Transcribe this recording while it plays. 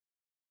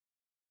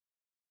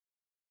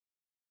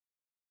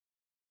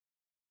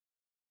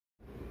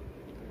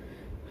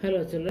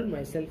Hello children,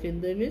 myself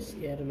Indu Miss,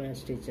 your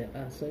maths teacher.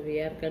 So we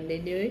are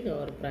continuing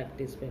our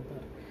practice paper.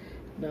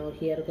 Now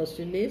here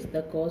question is,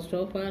 the cost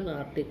of an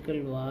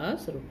article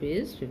was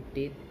rupees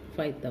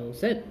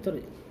 55,000.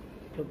 Sorry,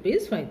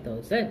 rupees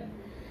 5,000.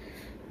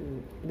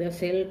 The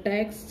sale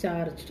tax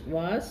charged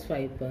was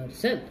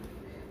 5%.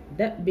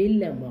 The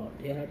bill amount,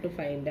 you have to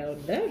find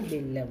out the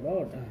bill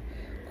amount.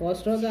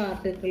 Cost of the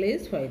article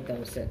is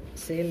 5,000.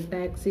 Sale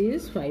tax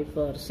is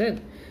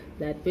 5%.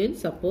 That means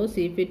suppose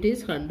if it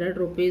is 100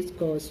 rupees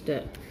cost,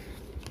 if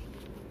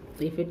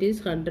it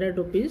is 100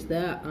 rupees,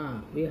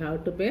 we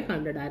have to pay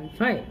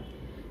 105,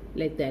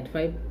 like that.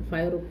 5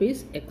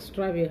 rupees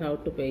extra we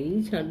have to pay.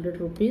 Each 100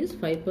 rupees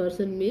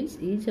 5% means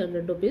each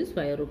 100 rupees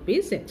 5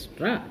 rupees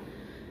extra.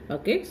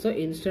 Okay, so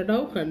instead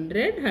of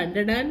 100,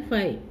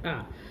 105.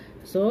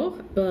 So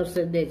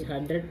percentage,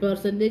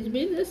 100%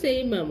 means the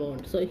same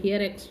amount. So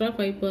here extra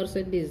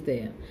 5% is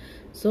there.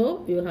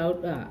 So you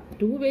have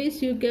two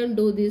ways you can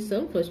do this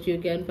sum. First you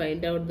can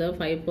find out the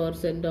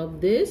 5% of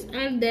this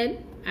and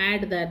then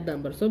add that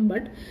number. So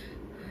but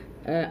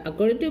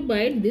according to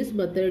mine, this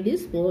method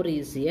is more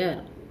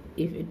easier.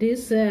 If it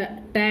is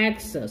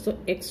tax, so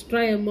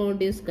extra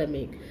amount is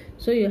coming.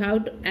 So you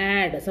have to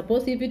add.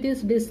 Suppose if it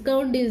is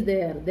discount is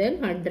there,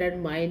 then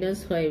 100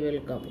 minus 5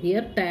 will come.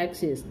 Here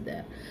tax is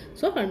there.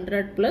 So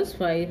 100 plus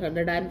 5,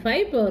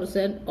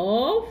 105%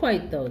 of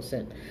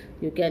 5,000.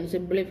 You can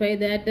simplify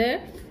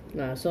that.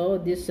 So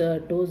this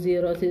 2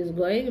 zeros is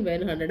going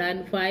when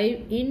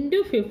 105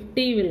 into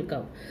 50 will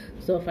come.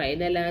 So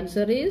final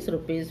answer is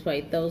rupees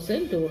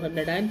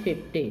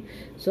 5,250.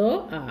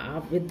 So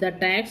with the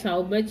tax,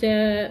 how much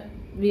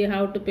we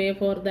have to pay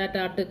for that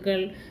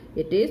article?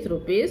 It is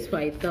rupees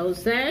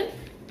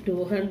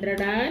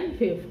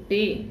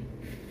 5,250.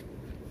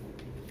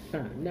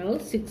 Now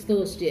sixth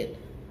question.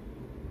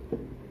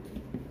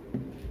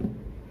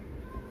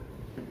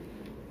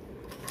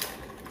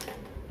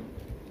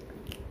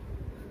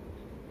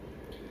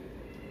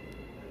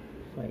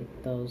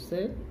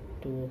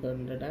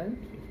 $5,250.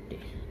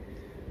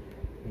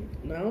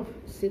 Now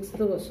sixth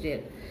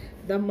question.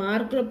 The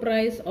marked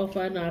price of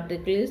an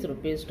article is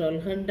rupees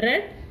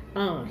 1,200.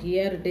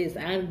 Here it is,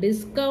 and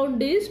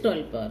discount is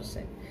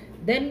 12%.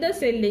 Then the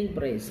selling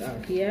price.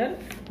 Here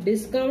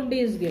discount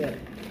is given.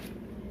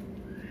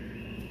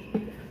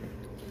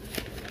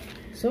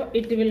 So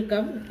it will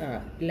come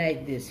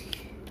like this.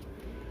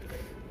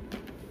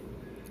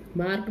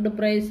 Marked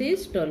price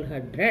is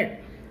 1,200.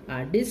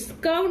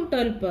 Discount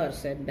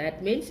 12%.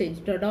 That means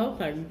instead of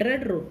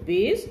 100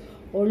 rupees,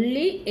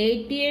 only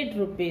 88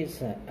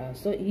 rupees.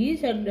 So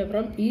each 100,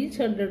 from each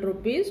 100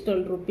 rupees,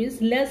 12 rupees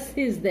less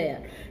is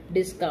there.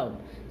 Discount.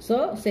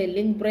 So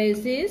selling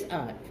price is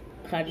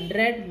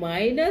 100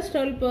 minus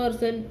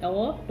 12%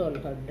 of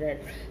 1,200.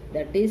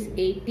 That is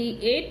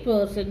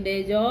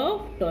 88%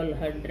 of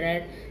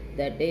 1,200.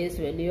 That is,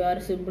 when you are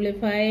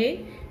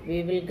simplifying,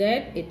 we will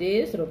get it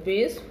is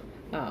rupees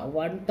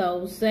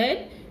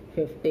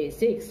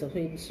 1,056. So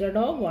instead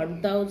of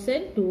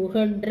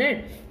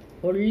 1,200,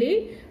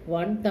 only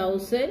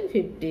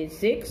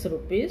 1,056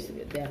 rupees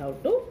they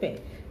have to pay.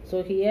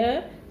 So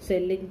here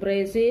selling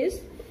price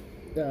is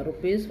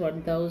rupees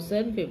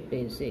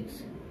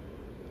 1,056.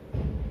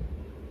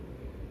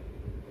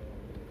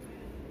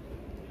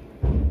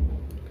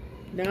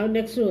 Now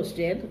next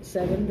question,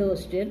 seventh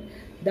question.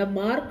 The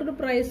marked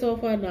price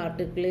of an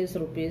article is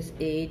rupees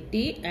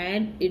 80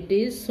 and it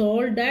is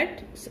sold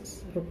at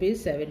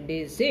rupees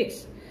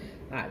 76.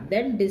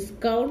 Then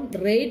discount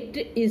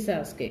rate is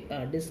asking.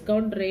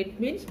 Discount rate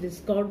means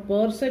discount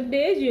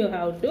percentage you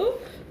have to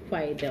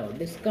find out.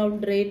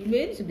 Discount rate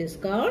means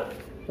discount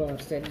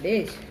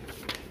percentage.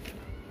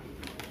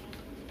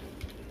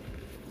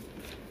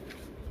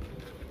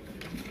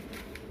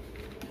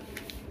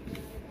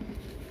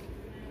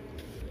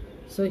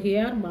 So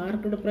here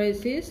marked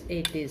price is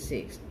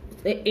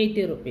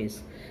 80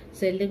 rupees.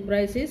 Selling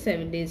price is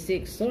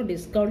 76. So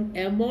discount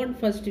amount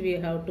first we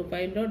have to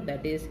find out.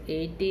 That is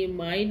 80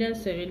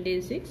 minus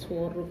 76,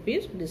 4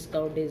 rupees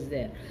discount is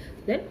there.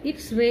 Then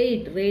its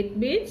rate. Rate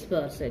means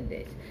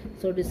percentage.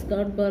 So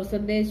discount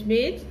percentage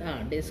means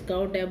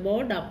discount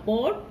amount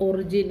upon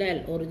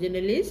original.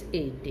 Original is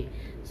 80.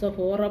 So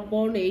 4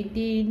 upon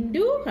 80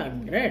 into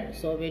 100.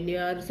 So when you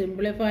are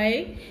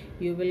simplifying,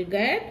 you will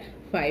get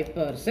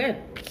 5%.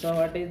 So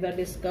what is the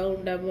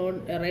discount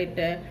amount rate?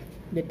 That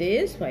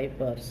is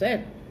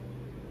 5%.